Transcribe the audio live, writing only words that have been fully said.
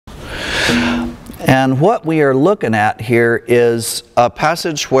And what we are looking at here is a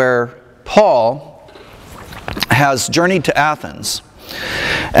passage where Paul has journeyed to Athens.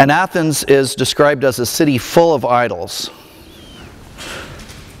 And Athens is described as a city full of idols.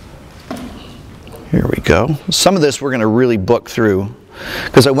 Here we go. Some of this we're going to really book through,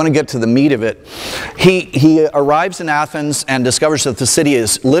 because I want to get to the meat of it. He arrives in Athens and discovers that the city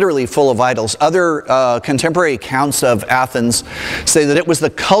is literally full of idols. Other contemporary accounts of Athens say that it was the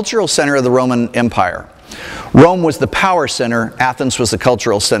cultural center of the Roman Empire. Rome was the power center, Athens was the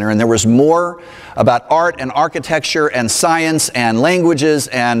cultural center, and there was more about art and architecture and science and languages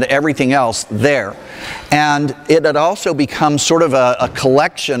and everything else there. And it had also become sort of a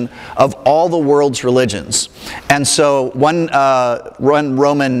collection of all the world's religions. And so one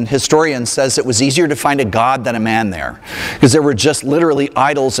Roman historian says it was easier to find a god than a man there, because there were just literally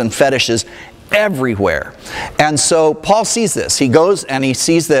idols and fetishes everywhere. And so Paul sees this. He goes and he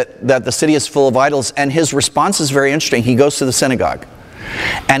sees that the city is full of idols, and his response is very interesting. He goes to the synagogue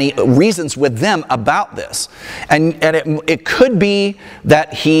and he reasons with them about this. And it could be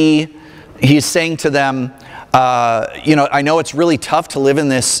that he's saying to them, you know, I know it's really tough to live in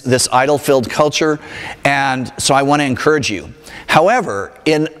this idol-filled culture, and so I want to encourage you. However,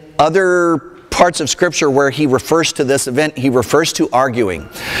 in other parts of Scripture where he refers to this event, he refers to arguing.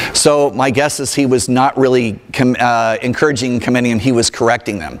 So my guess is he was not really encouraging and commending them, he was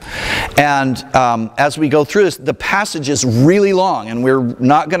correcting them. And as we go through this, the passage is really long, and we're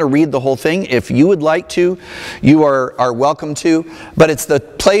not going to read the whole thing. If you would like to, you are welcome to. But it's the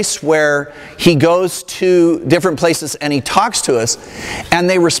place where he goes to different places and he talks to us, and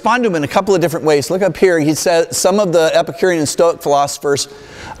they respond to him in a couple of different ways. Look up here. He says some of the Epicurean and Stoic philosophers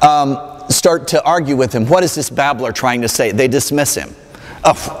start to argue with him. What is this babbler trying to say? They dismiss him.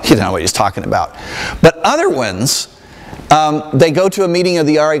 Oh, he doesn't know what he's talking about. But other ones, they go to a meeting of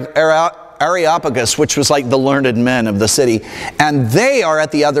the Areopagus, which was like the learned men of the city, and they are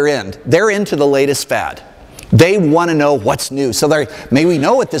at the other end. They're into the latest fad. They want to know what's new. So may we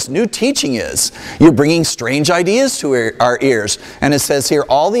know what this new teaching is. You're bringing strange ideas to our ears. And it says here,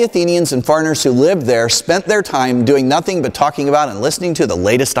 all the Athenians and foreigners who lived there spent their time doing nothing but talking about and listening to the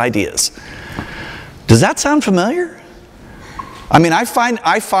latest ideas. Does that sound familiar? I mean, I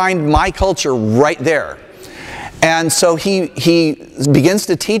find my culture right there. And so he begins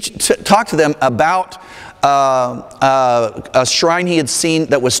to talk to them about a shrine he had seen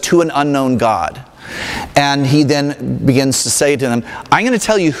that was to an unknown god. And he then begins to say to them, I'm going to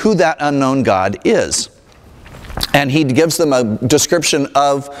tell you who that unknown God is. And he gives them a description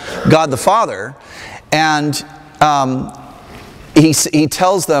of God the Father. And he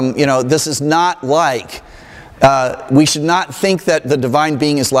tells them, you know, this is not like, we should not think that the divine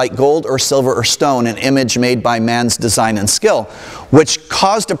being is like gold or silver or stone, an image made by man's design and skill, which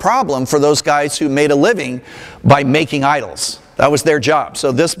caused a problem for those guys who made a living by making idols. That was their job.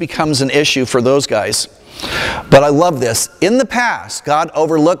 So this becomes an issue for those guys. But I love this. In the past, God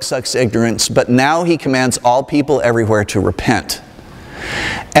overlooked such ignorance, but now he commands all people everywhere to repent.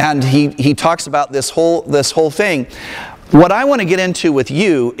 And he talks about this whole thing. What I want to get into with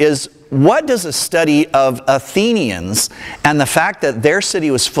you is, what does a study of Athenians and the fact that their city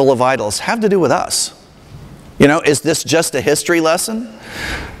was full of idols have to do with us? You know, is this just a history lesson?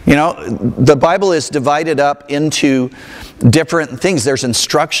 You know, the Bible is divided up into different things. There's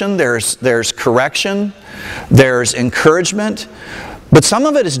instruction, there's correction, there's encouragement, but some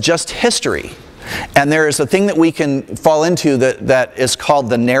of it is just history. And there is a thing that we can fall into that is called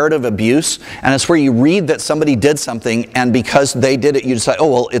the narrative abuse, and it's where you read that somebody did something, and because they did it, you decide,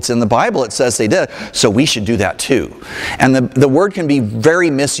 oh, well, it's in the Bible, it says they did it, so we should do that too. And the word can be very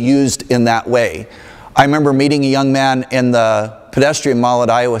misused in that way. I remember meeting a young man in the pedestrian mall at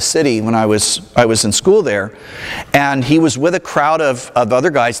Iowa City when I was in school there, and he was with a crowd of other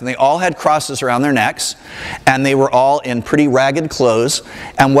guys, and they all had crosses around their necks, and they were all in pretty ragged clothes.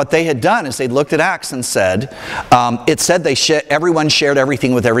 And what they had done is they looked at Acts and said, it said everyone shared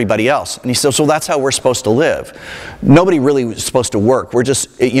everything with everybody else. And he says, well, that's how we're supposed to live. Nobody really was supposed to work. We're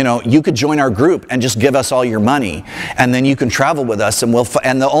just, you know, you could join our group and just give us all your money, and then you can travel with us, and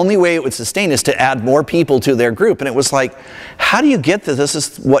and the only way it would sustain is to add more people to their group. And it was like, how do you get that this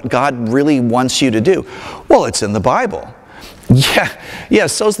is what God really wants you to do? Well, it's in the Bible. Yeah,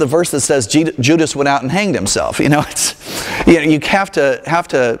 so's the verse that says Judas went out and hanged himself. You know, you have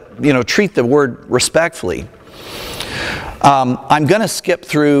to treat the word respectfully. I'm going to skip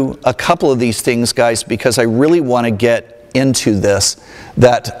through a couple of these things, guys, because I really want to get into this.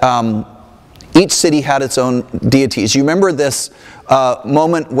 That Each city had its own deities. You remember this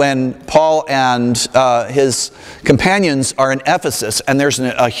moment when Paul and his companions are in Ephesus and there's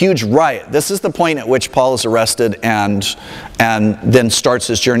a huge riot. This is the point at which Paul is arrested and then starts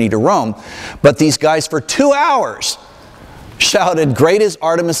his journey to Rome. But these guys for 2 hours shouted, "Great is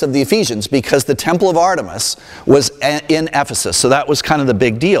Artemis of the Ephesians," because the temple of Artemis was in Ephesus. So that was kind of the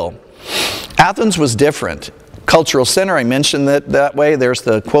big deal. Athens was different. Cultural center, I mentioned that way. There's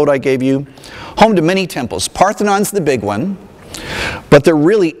the quote I gave you. Home to many temples. Parthenon's the big one, but they're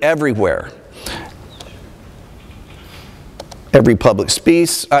really everywhere. Every public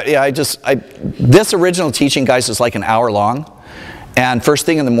speech. This original teaching, guys, is like an hour long. And first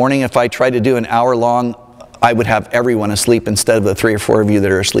thing in the morning, if I tried to do an hour long, I would have everyone asleep instead of the 3 or 4 of you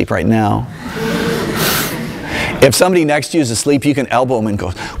that are asleep right now. If somebody next to you is asleep, you can elbow them and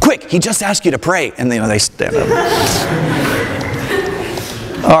go, "Quick, he just asked you to pray." And they stand up.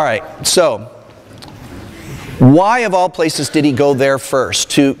 All right, so why of all places did he go there first,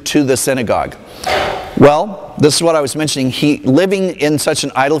 to the synagogue? Well, this is what I was mentioning. Living in such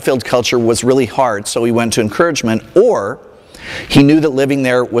an idol-filled culture was really hard, so he went to encouragement, or he knew that living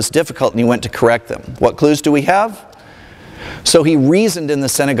there was difficult and he went to correct them. What clues do we have? So he reasoned in the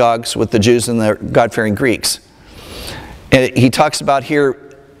synagogues with the Jews and the God-fearing Greeks. And he talks about here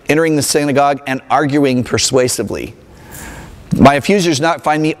entering the synagogue and arguing persuasively. My accusers not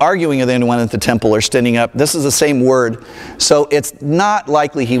find me arguing with anyone at the temple or standing up. This is the same word, so it's not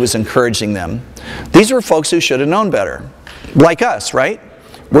likely he was encouraging them. These were folks who should have known better. Like us, right?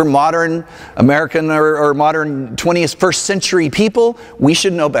 We're modern American or modern 21st century people. We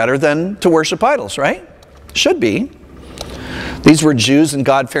should know better than to worship idols, right? Should be. These were Jews and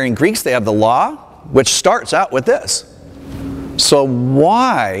God-fearing Greeks. They have the law, which starts out with this. So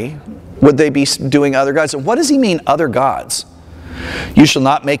why would they be doing other gods? And what does he mean, other gods? You shall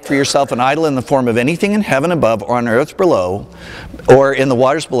not make for yourself an idol in the form of anything in heaven above or on earth below or in the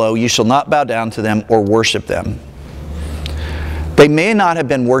waters below. You shall not bow down to them or worship them. They may not have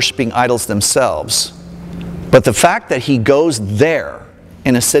been worshiping idols themselves, but the fact that he goes there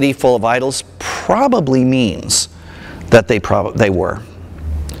in a city full of idols probably means that they were.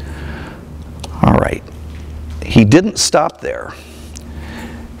 All right. He didn't stop there.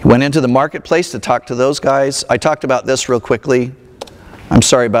 He went into the marketplace to talk to those guys. I talked about this real quickly. I'm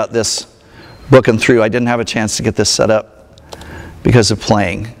sorry about this booking through. I didn't have a chance to get this set up because of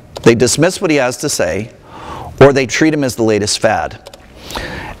playing. They dismiss what he has to say, or they treat him as the latest fad.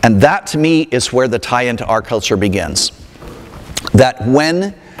 And that, to me, is where the tie into our culture begins. That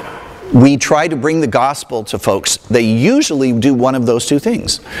when we try to bring the gospel to folks, they usually do one of those two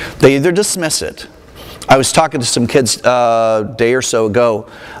things. They either dismiss it. I was talking to some kids a day or so ago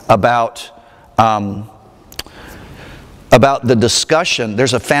about the discussion.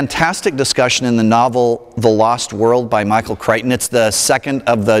 There's a fantastic discussion in the novel The Lost World by Michael Crichton. It's the second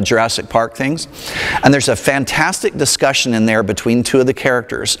of the Jurassic Park things. And there's a fantastic discussion in there between two of the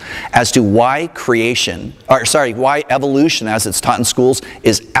characters as to why why evolution as it's taught in schools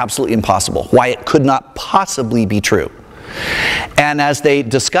is absolutely impossible. Why it could not possibly be true. And as they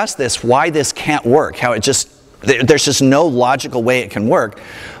discuss this, why this can't work, how there's just no logical way it can work,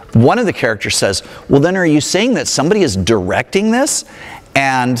 one of the characters says, well, then are you saying that somebody is directing this?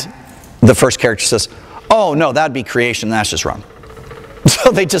 And the first character says, oh, no, that'd be creation, that's just wrong.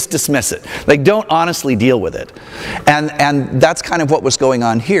 So they just dismiss it. They don't honestly deal with it. And that's kind of what was going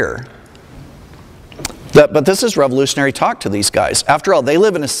on here. But this is revolutionary talk to these guys. After all, they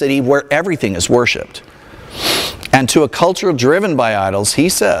live in a city where everything is worshipped. And to a culture driven by idols, he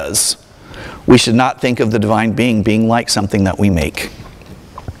says, we should not think of the divine being like something that we make.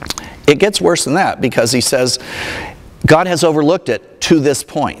 It gets worse than that, because he says, God has overlooked it to this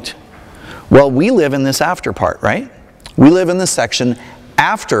point. Well, we live in this after part, right? We live in the section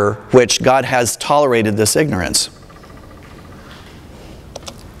after which God has tolerated this ignorance.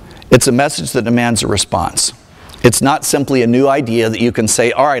 It's a message that demands a response. It's not simply a new idea that you can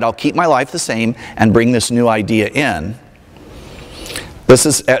say, all right, I'll keep my life the same and bring this new idea in. This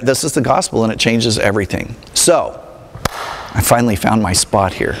is the gospel, and it changes everything. So, I finally found my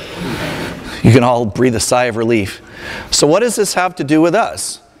spot here. You can all breathe a sigh of relief. So what does this have to do with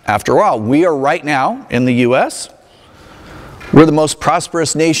us? After all, we are right now in the U.S. We're the most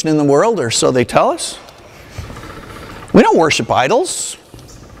prosperous nation in the world, or so they tell us. We don't worship idols,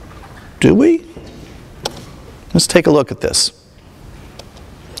 do we? Let's take a look at this.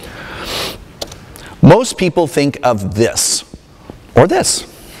 Most people think of this, or this.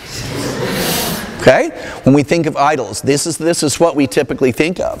 Okay? When we think of idols, this is what we typically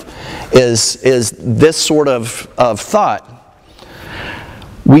think of, is this sort of thought.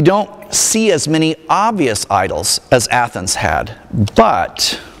 We don't see as many obvious idols as Athens had,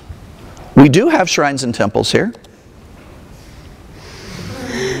 but we do have shrines and temples here.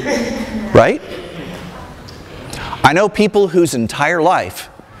 Right? I know people whose entire life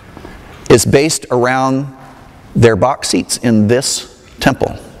is based around their box seats in this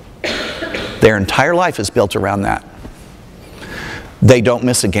temple. Their entire life is built around that. They don't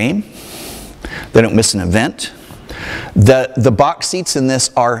miss a game. They don't miss an event. The box seats in this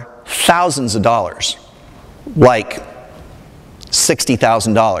are thousands of dollars, like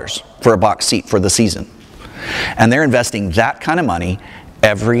 $60,000 for a box seat for the season. And they're investing that kind of money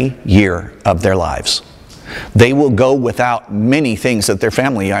every year of their lives. They will go without many things that their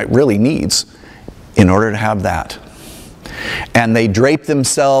family really needs in order to have that. And they drape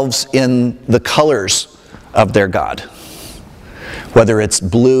themselves in the colors of their God. Whether it's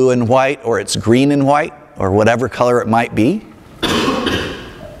blue and white, or it's green and white, or whatever color it might be.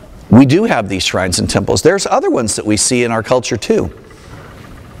 We do have these shrines and temples. There's other ones that we see in our culture too.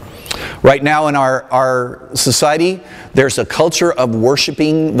 Right now in our society, there's a culture of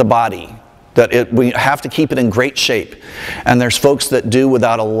worshiping the body. That we have to keep it in great shape. And there's folks that do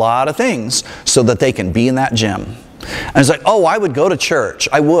without a lot of things so that they can be in that gym. And it's like, oh, I would go to church.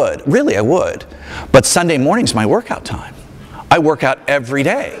 I would. Really, I would. But Sunday morning's my workout time. I work out every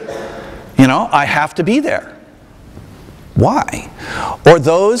day. You know, I have to be there. Why? Or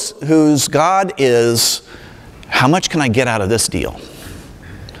those whose God is, how much can I get out of this deal?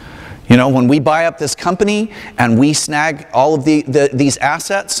 You know, when we buy up this company and we snag all of these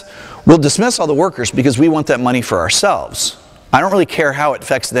assets, we'll dismiss all the workers because we want that money for ourselves. I don't really care how it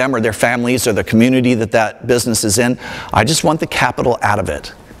affects them or their families or the community that business is in. I just want the capital out of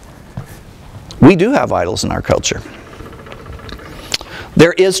it. We do have idols in our culture.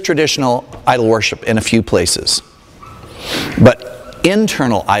 There is traditional idol worship in a few places. But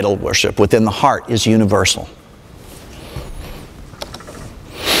internal idol worship within the heart is universal.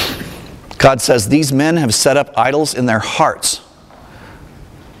 God says, these men have set up idols in their hearts.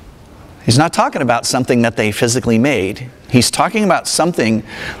 He's not talking about something that they physically made. He's talking about something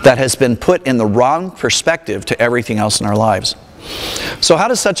that has been put in the wrong perspective to everything else in our lives. So how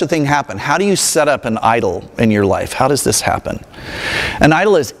does such a thing happen? How do you set up an idol in your life? How does this happen? An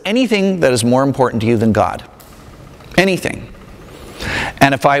idol is anything that is more important to you than God. Anything.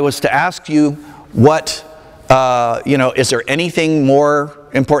 And if I was to ask you what, is there anything more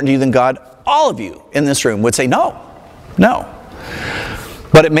important to you than God? All of you in this room would say no. No.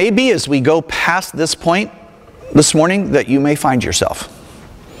 But it may be as we go past this point this morning that you may find yourself.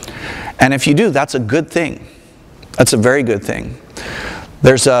 And if you do, that's a good thing. That's a very good thing.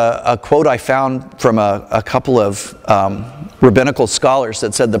 There's a quote I found from a couple of rabbinical scholars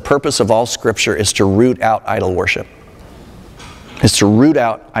that said the purpose of all Scripture is to root out idol worship. It's to root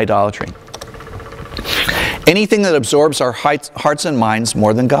out idolatry. Anything that absorbs our hearts and minds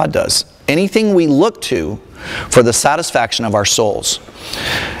more than God does. Anything we look to for the satisfaction of our souls.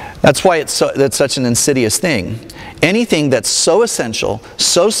 That's why that's such an insidious thing. Anything that's so essential,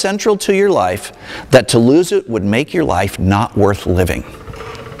 so central to your life, that to lose it would make your life not worth living.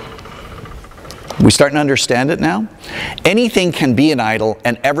 We starting to understand it now? Anything can be an idol,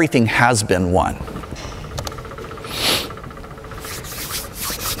 and everything has been one.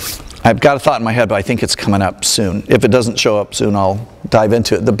 I've got a thought in my head, but I think it's coming up soon. If it doesn't show up soon, I'll dive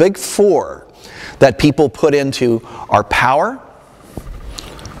into it. The big four that people put into are power,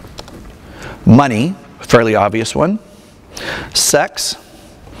 money, a fairly obvious one, sex,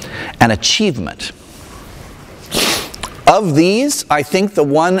 and achievement. Of these, I think the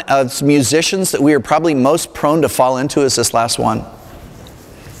one as musicians that we are probably most prone to fall into is this last one.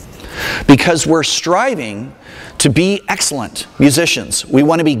 Because we're striving to be excellent musicians. We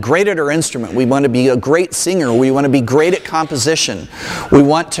want to be great at our instrument. We want to be a great singer. We want to be great at composition. We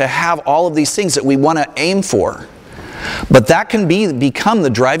want to have all of these things that we want to aim for. But that can become the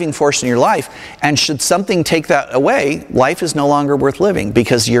driving force in your life. And should something take that away, life is no longer worth living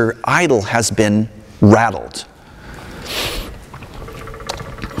because your idol has been rattled.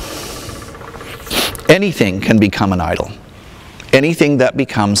 Anything can become an idol. Anything that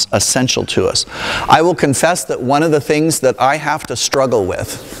becomes essential to us. I will confess that one of the things that I have to struggle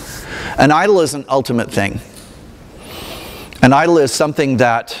with, an idol is an ultimate thing. An idol is something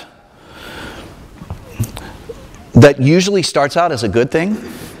that usually starts out as a good thing,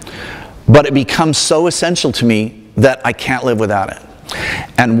 but it becomes so essential to me that I can't live without it.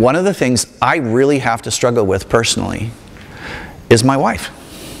 And one of the things I really have to struggle with personally is my wife.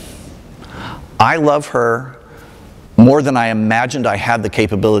 I love her more than I imagined I had the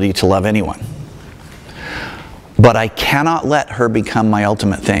capability to love anyone. But I cannot let her become my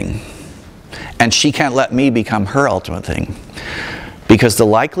ultimate thing. And she can't let me become her ultimate thing. Because the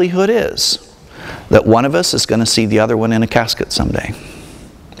likelihood is that one of us is going to see the other one in a casket someday.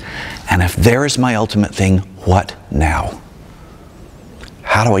 And if there is my ultimate thing, what now?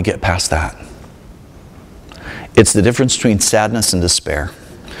 How do I get past that? It's the difference between sadness and despair.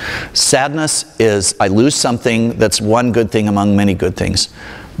 Sadness is I lose something that's one good thing among many good things.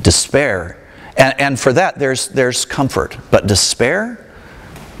 Despair, and for that there's comfort. But despair,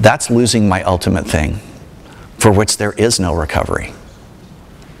 that's losing my ultimate thing, for which there is no recovery.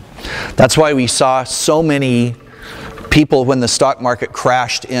 That's why we saw so many people when the stock market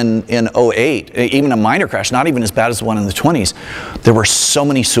crashed in 08, even a minor crash, not even as bad as the one in the 20s, there were so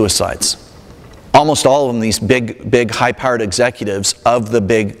many suicides. Almost all of them, these big high-powered executives of the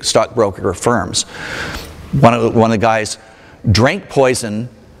big stockbroker firms. One of the guys drank poison,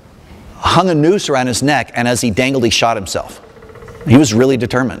 hung a noose around his neck, and as he dangled, he shot himself. He was really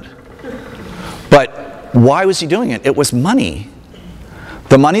determined. But why was he doing it? It was money.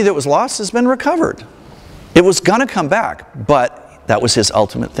 The money that was lost has been recovered. It was going to come back, but that was his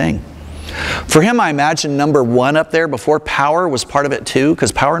ultimate thing. For him, I imagine number one up there before power was part of it too,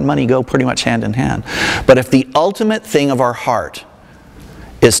 because power and money go pretty much hand in hand. But if the ultimate thing of our heart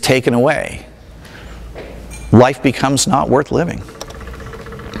is taken away, life becomes not worth living.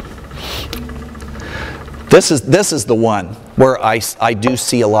 This is the one where I do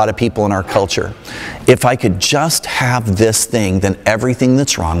see a lot of people in our culture. If I could just have this thing, then everything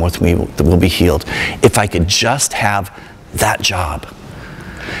that's wrong with me will be healed. If I could just have that job.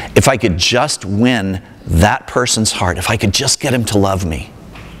 If I could just win that person's heart. If I could just get him to love me.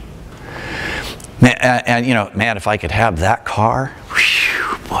 And you know, man, if I could have that car,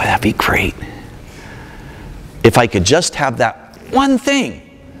 whew, boy, that'd be great. If I could just have that one thing,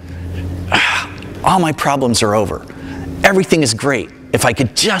 all my problems are over. Everything is great if I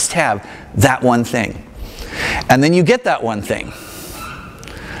could just have that one thing. And then you get that one thing.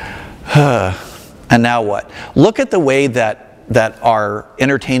 And now what? Look at the way that our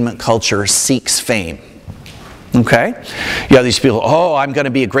entertainment culture seeks fame. Okay? You have these people, oh, I'm going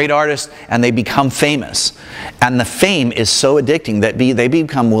to be a great artist, and they become famous. And the fame is so addicting that they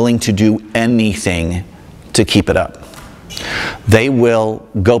become willing to do anything to keep it up. They will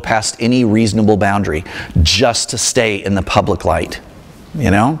go past any reasonable boundary just to stay in the public light.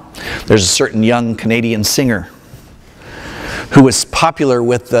 You know? There's a certain young Canadian singer who was popular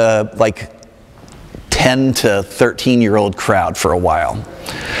with the, like, 10 to 13-year-old crowd for a while.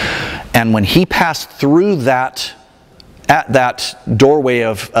 And when he passed through that, at that doorway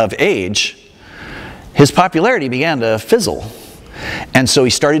of age, his popularity began to fizzle. And so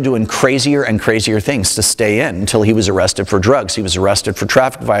he started doing crazier and crazier things to stay in until he was arrested for drugs. He was arrested for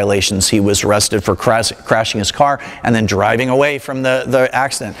traffic violations. He was arrested for crashing his car and then driving away from the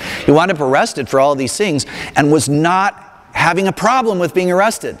accident. He wound up arrested for all of these things and was not having a problem with being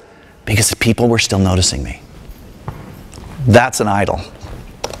arrested because people were still noticing me. That's an idol.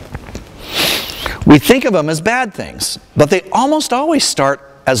 We think of them as bad things, but they almost always start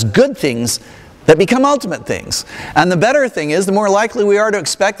as good things that become ultimate things. And the better thing is, the more likely we are to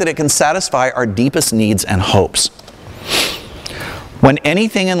expect that it can satisfy our deepest needs and hopes. When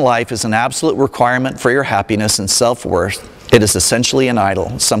anything in life is an absolute requirement for your happiness and self-worth, it is essentially an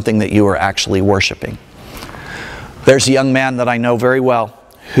idol, something that you are actually worshiping. There's a young man that I know very well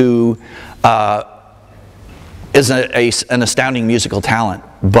who is an astounding musical talent,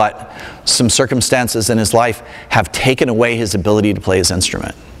 but some circumstances in his life have taken away his ability to play his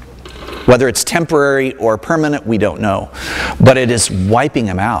instrument. Whether it's temporary or permanent, we don't know. But it is wiping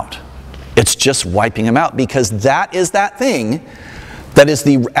him out. It's just wiping him out because that is that thing that is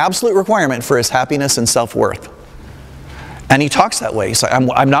the absolute requirement for his happiness and self-worth. And he talks that way. He's like,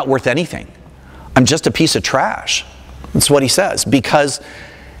 I'm not worth anything. I'm just a piece of trash. That's what he says, because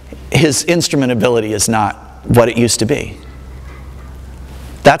his instrument ability is not what it used to be.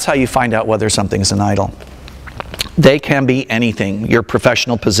 That's how you find out whether something's an idol. They can be anything. Your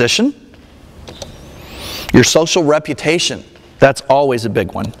professional position, your social reputation, that's always a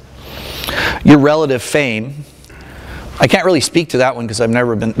big one. Your relative fame, I can't really speak to that one because I've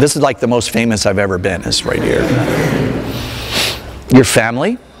never been, this is like the most famous I've ever been, is right here. Your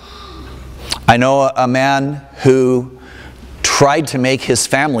family. I know a man who tried to make his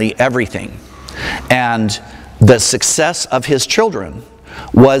family everything, and the success of his children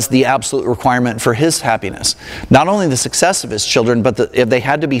was the absolute requirement for his happiness. Not only the success of his children, but if they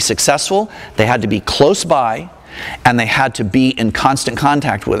had to be successful, they had to be close by, and they had to be in constant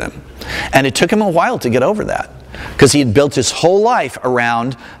contact with him. And it took him a while to get over that, because he had built his whole life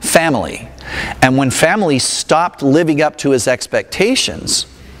around family. And when family stopped living up to his expectations,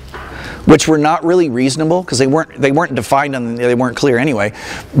 which were not really reasonable because they weren't defined and they weren't clear anyway,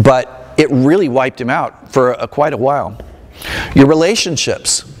 but it really wiped him out for quite a while. Your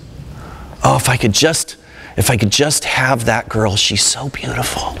relationships. Oh, if I could just have that girl, she's so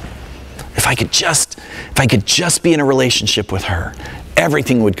beautiful. If I could just be in a relationship with her,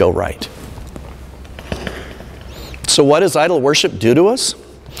 everything would go right. So what does idol worship do to us?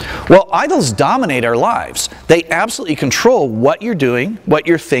 Well, idols dominate our lives. They absolutely control what you're doing, what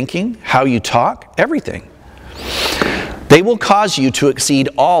you're thinking, how you talk, everything. They will cause you to exceed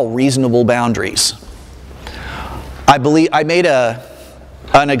all reasonable boundaries. I made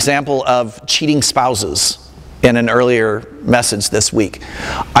an example of cheating spouses in an earlier message this week.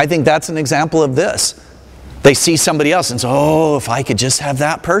 I think that's an example of this. They see somebody else and say, oh, if I could just have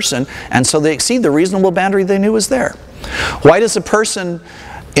that person. And so they exceed the reasonable boundary they knew was there. Why does a person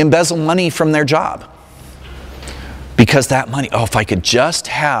embezzle money from their job? Because that money, oh, if I could just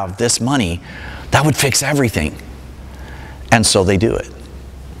have this money, that would fix everything. And so they do it.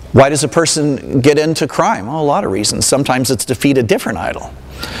 Why does a person get into crime? Well, a lot of reasons. Sometimes it's to defeat a different idol.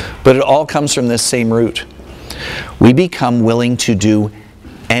 But it all comes from this same root. We become willing to do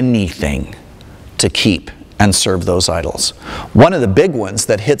anything to keep and serve those idols. One of the big ones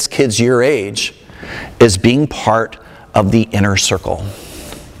that hits kids your age is being part of the inner circle.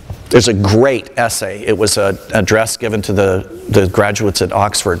 There's a great essay. It was an address given to the graduates at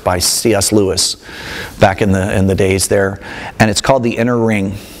Oxford by C.S. Lewis back in the days there. And it's called The Inner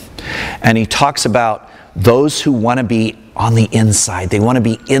Ring. And he talks about those who want to be on the inside. They want to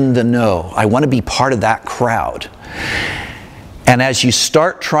be in the know. I want to be part of that crowd. And as you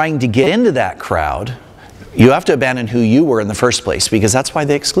start trying to get into that crowd, you have to abandon who you were in the first place, because that's why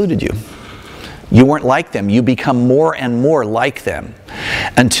they excluded you. You weren't like them. You become more and more like them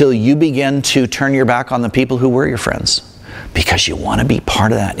until you begin to turn your back on the people who were your friends, because you want to be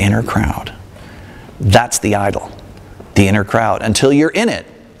part of that inner crowd. That's the idol, the inner crowd, until you're in it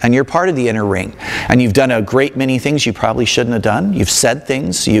and you're part of the inner ring. And you've done a great many things you probably shouldn't have done. You've said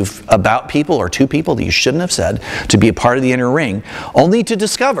things about people or to people that you shouldn't have said to be a part of the inner ring, only to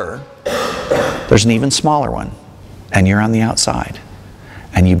discover there's an even smaller one, and you're on the outside.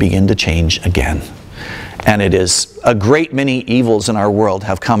 And you begin to change again. And it is a great many evils in our world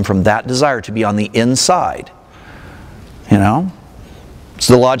have come from that desire to be on the inside. You know? It's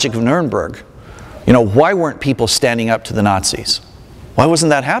the logic of Nuremberg. You know, why weren't people standing up to the Nazis? Why wasn't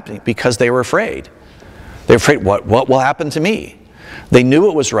that happening? Because they were afraid. They were afraid, what will happen to me? They knew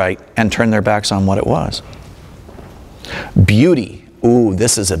it was right and turned their backs on what it was. Beauty. Ooh,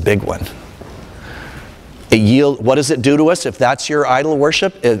 this is a big one. What does it do to us if that's your idol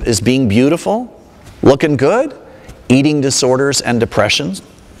worship? Is being beautiful, looking good, eating disorders and depressions.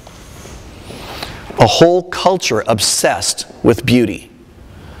 A whole culture obsessed with beauty.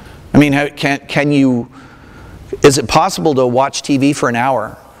 I mean, is it possible to watch TV for an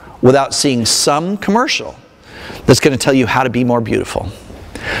hour without seeing some commercial that's going to tell you how to be more beautiful?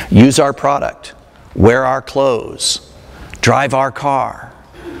 Use our product, wear our clothes, drive our car,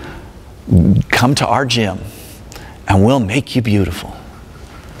 come to our gym, and we'll make you beautiful.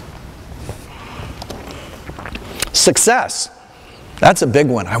 Success. That's a big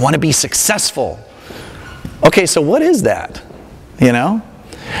one. I want to be successful. Okay, so what is that? You know?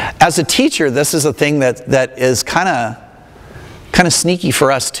 As a teacher, this is a thing that is kind of sneaky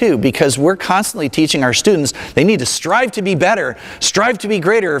for us too, because we're constantly teaching our students they need to strive to be better, strive to be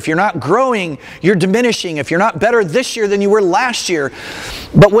greater. If you're not growing, you're diminishing. If you're not better this year than you were last year.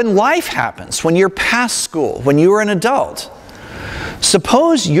 But when life happens, when you're past school, when you were an adult,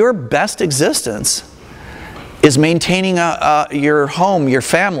 suppose your best existence is maintaining your home, your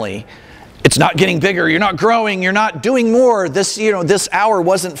family. It's not getting bigger, you're not growing, you're not doing more. This hour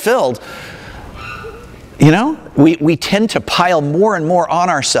wasn't filled. You know, we tend to pile more and more on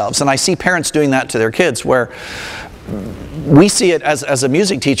ourselves. And I see parents doing that to their kids, where we see it as a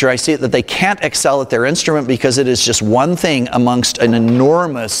music teacher, I see it that they can't excel at their instrument because it is just one thing amongst an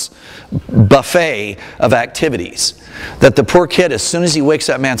enormous buffet of activities. That the poor kid, as soon as he wakes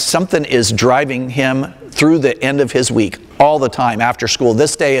up, man, something is driving him through the end of his week all the time after school.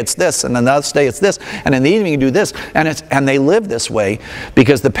 This day it's this, and then the next day it's this, and in the evening you do this, and they live this way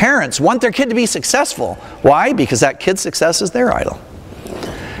because the parents want their kid to be successful. Why? Because that kid's success is their idol.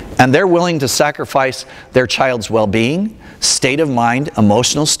 And they're willing to sacrifice their child's well-being, state of mind,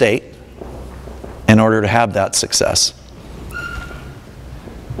 emotional state in order to have that success.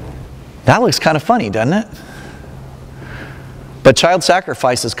 That looks kind of funny, doesn't it? But child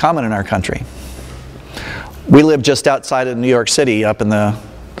sacrifice is common in our country. We live just outside of New York City, up in the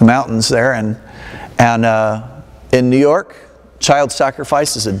mountains there, and in New York, child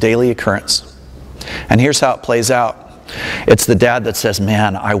sacrifice is a daily occurrence. And here's how it plays out. It's the dad that says,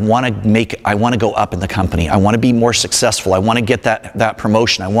 man, I want to go up in the company. I want to be more successful. I want to get that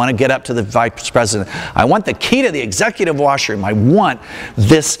promotion. I want to get up to the vice president. I want the key to the executive washroom. I want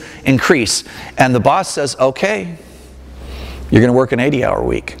this increase. And the boss says, okay, you're going to work an 80-hour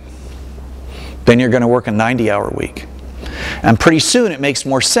week. Then you're going to work a 90-hour week. And pretty soon it makes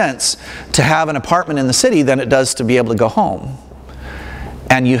more sense to have an apartment in the city than it does to be able to go home.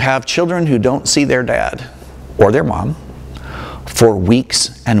 And you have children who don't see their dad or their mom for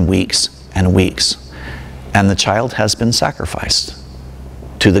weeks and weeks and weeks. And the child has been sacrificed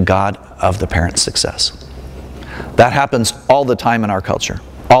to the God of the parent's success. That happens all the time in our culture,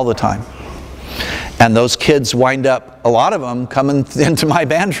 all the time. And those kids wind up, a lot of them, coming into my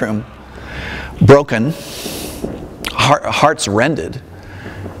band room, broken, hearts rended.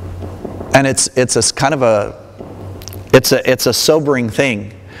 And it's a kind of it's a sobering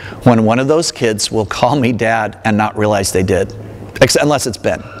thing when one of those kids will call me dad and not realize they did, unless it's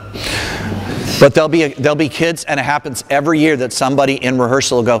Ben. But there'll be kids, and it happens every year that somebody in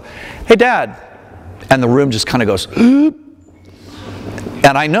rehearsal will go, hey dad, and the room just kind of goes, and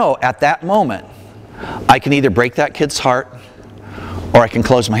I know at that moment I can either break that kid's heart or I can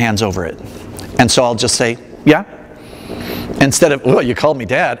close my hands over it. And so I'll just say, yeah. Instead of, well, you called me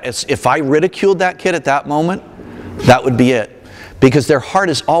dad. If I ridiculed that kid at that moment, that would be it. Because their heart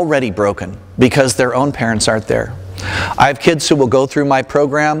is already broken because their own parents aren't there. I have kids who will go through my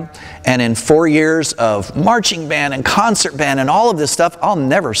program, and in 4 years of marching band and concert band and all of this stuff, I'll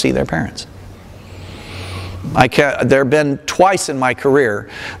never see their parents. There have been twice in my career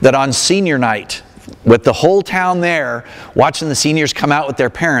that on senior night, with the whole town there, watching the seniors come out with their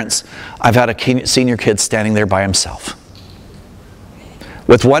parents, I've had a senior kid standing there by himself.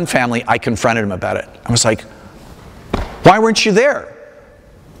 With one family, I confronted him about it. I was like, why weren't you there?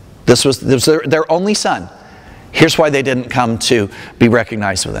 This was their only son. Here's why they didn't come to be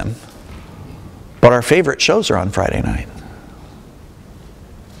recognized with him. But our favorite shows are on Friday night.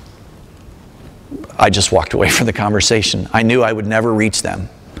 I just walked away from the conversation. I knew I would never reach them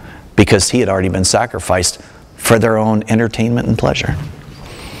because he had already been sacrificed for their own entertainment and pleasure.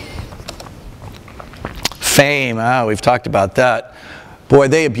 Fame, we've talked about that. Boy,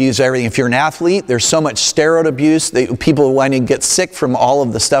 they abuse everything. If you're an athlete, there's so much steroid abuse. People want to get sick from all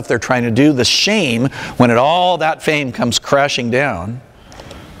of the stuff they're trying to do. The shame when all that fame comes crashing down.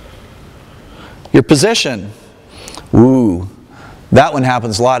 Your position. Ooh, that one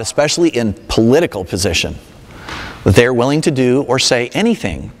happens a lot, especially in political position. That they're willing to do or say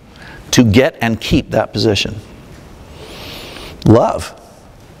anything to get and keep that position. Love.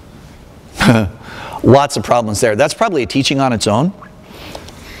 Lots of problems there. That's probably a teaching on its own.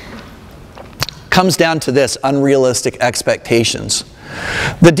 Comes down to this, unrealistic expectations.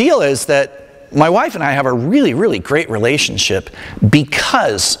 The deal is that my wife and I have a really, really great relationship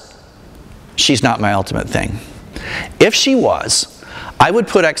because she's not my ultimate thing. If she was, I would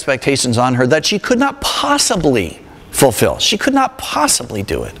put expectations on her that she could not possibly fulfill. She could not possibly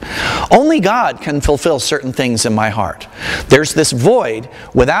do it. Only God can fulfill certain things in my heart. There's this void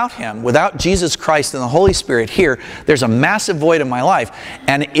without Him, without Jesus Christ and the Holy Spirit here. There's a massive void in my life.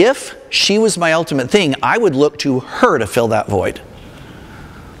 And if she was my ultimate thing, I would look to her to fill that void.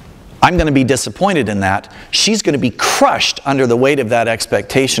 I'm going to be disappointed in that. She's going to be crushed under the weight of that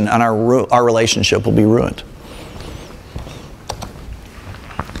expectation, and our relationship will be ruined.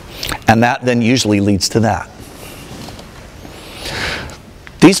 And that then usually leads to that.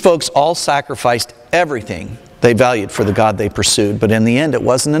 These folks all sacrificed everything they valued for the God they pursued, but in the end it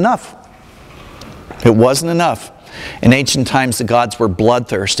wasn't enough. It wasn't enough. In ancient times the gods were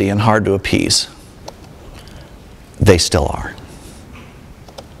bloodthirsty and hard to appease. They still are.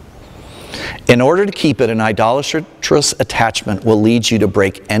 In order to keep it, an idolatrous attachment will lead you to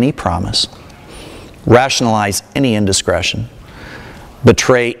break any promise, rationalize any indiscretion,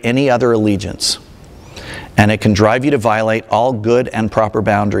 betray any other allegiance. And it can drive you to violate all good and proper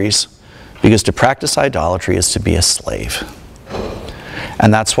boundaries, because to practice idolatry is to be a slave.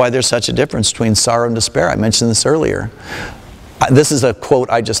 And that's why there's such a difference between sorrow and despair. I mentioned this earlier. This is a quote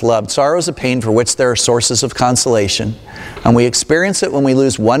I just loved. Sorrow is a pain for which there are sources of consolation, and we experience it when we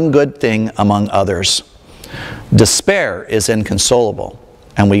lose one good thing among others. Despair is inconsolable,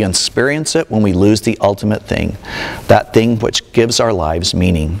 and we experience it when we lose the ultimate thing, that thing which gives our lives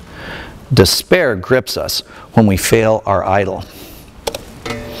meaning. Despair grips us when we fail our idol.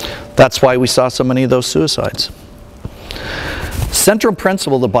 That's why we saw so many of those suicides. Central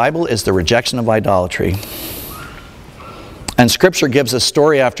principle of the Bible is the rejection of idolatry. And Scripture gives us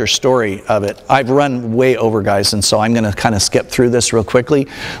story after story of it. I've run way over, guys, and so I'm going to kind of skip through this real quickly.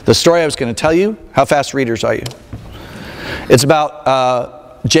 The story I was going to tell you, how fast readers are you? It's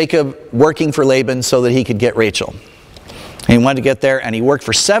about Jacob working for Laban so that he could get Rachel. And he wanted to get there, and he worked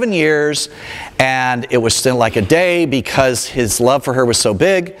for 7 years, and it was still like a day because his love for her was so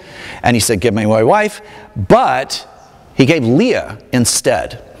big. And he said, give me my wife. But he gave Leah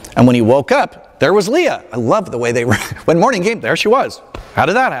instead. And when he woke up, there was Leah. I love the way they were. When morning came, there she was. How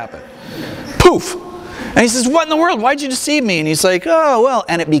did that happen? Poof. And he says, what in the world? Why'd you deceive me? And he's like, oh, well.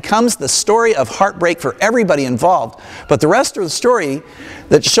 And it becomes the story of heartbreak for everybody involved. But the rest of the story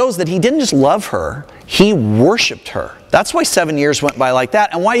that shows that he didn't just love her, he worshiped her. That's why 7 years went by like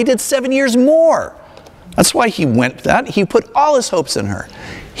that, and why he did 7 years more. That's why he went that. He put all his hopes in her.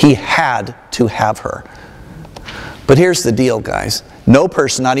 He had to have her. But here's the deal, guys. No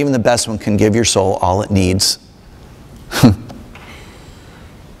person, not even the best one, can give your soul all it needs.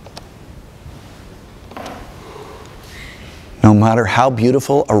 No matter how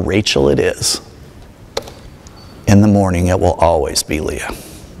beautiful a Rachel it is, in the morning it will always be Leah.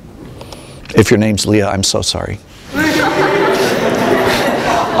 If your name's Leah, I'm so sorry.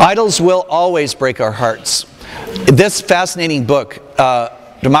 Idols will always break our hearts. This fascinating book,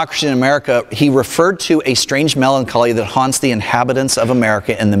 Democracy in America, he referred to a strange melancholy that haunts the inhabitants of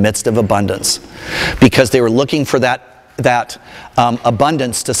America in the midst of abundance, because they were looking for that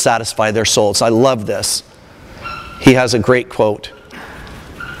abundance to satisfy their souls. I love this. He has a great quote.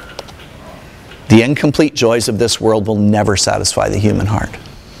 The incomplete joys of this world will never satisfy the human heart.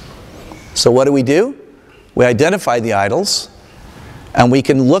 So what do? We identify the idols, and we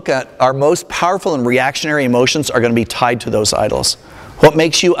can look at our most powerful and reactionary emotions are going to be tied to those idols. What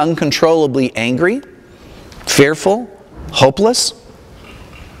makes you uncontrollably angry, fearful, hopeless?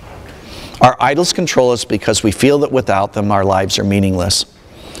 Our idols control us because we feel that without them our lives are meaningless.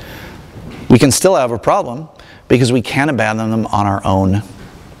 We can still have a problem because we can't abandon them on our own.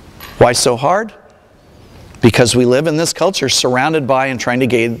 Why so hard? Because we live in this culture surrounded by and trying to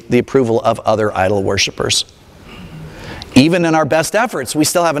gain the approval of other idol worshipers. Even in our best efforts, we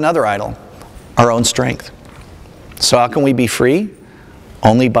still have another idol, our own strength. So how can we be free?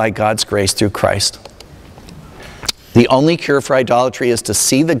 Only by God's grace through Christ. The only cure for idolatry is to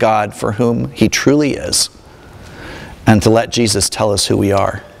see the God for whom He truly is, and to let Jesus tell us who we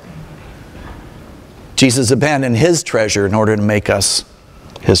are. Jesus abandoned His treasure in order to make us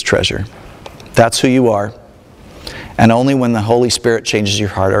His treasure. That's who you are. And only when the Holy Spirit changes your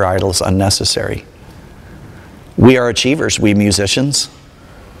heart are idols unnecessary. We are achievers, we musicians.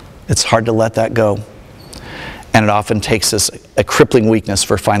 It's hard to let that go. And it often takes us a crippling weakness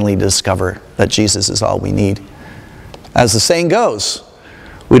for finally to discover that Jesus is all we need. As the saying goes,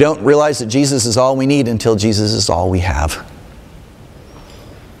 we don't realize that Jesus is all we need until Jesus is all we have.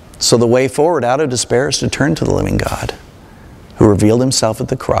 So the way forward out of despair is to turn to the living God, who revealed Himself at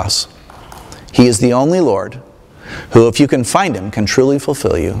the cross. He is the only Lord who, if you can find Him, can truly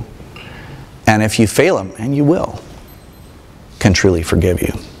fulfill you. And if you fail Him, and you will, can truly forgive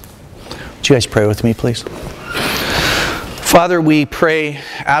you. Would you guys pray with me, please? Father, we pray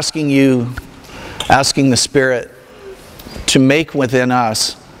asking the Spirit to make within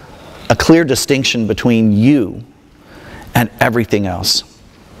us a clear distinction between You and everything else.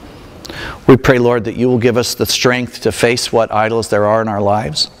 We pray, Lord, that You will give us the strength to face what idols there are in our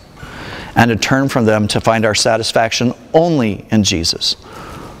lives and to turn from them to find our satisfaction only in Jesus.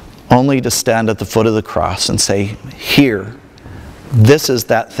 Only to stand at the foot of the cross and say, here, this is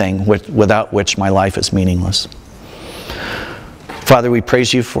that thing without which my life is meaningless. Father, we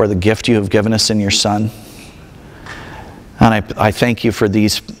praise You for the gift You have given us in Your Son. And I thank You for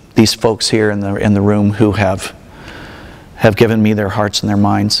these folks here in the room who have given me their hearts and their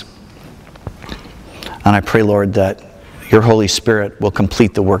minds. And I pray, Lord, that Your Holy Spirit will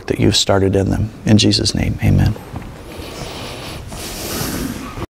complete the work that You've started in them. In Jesus' name, amen.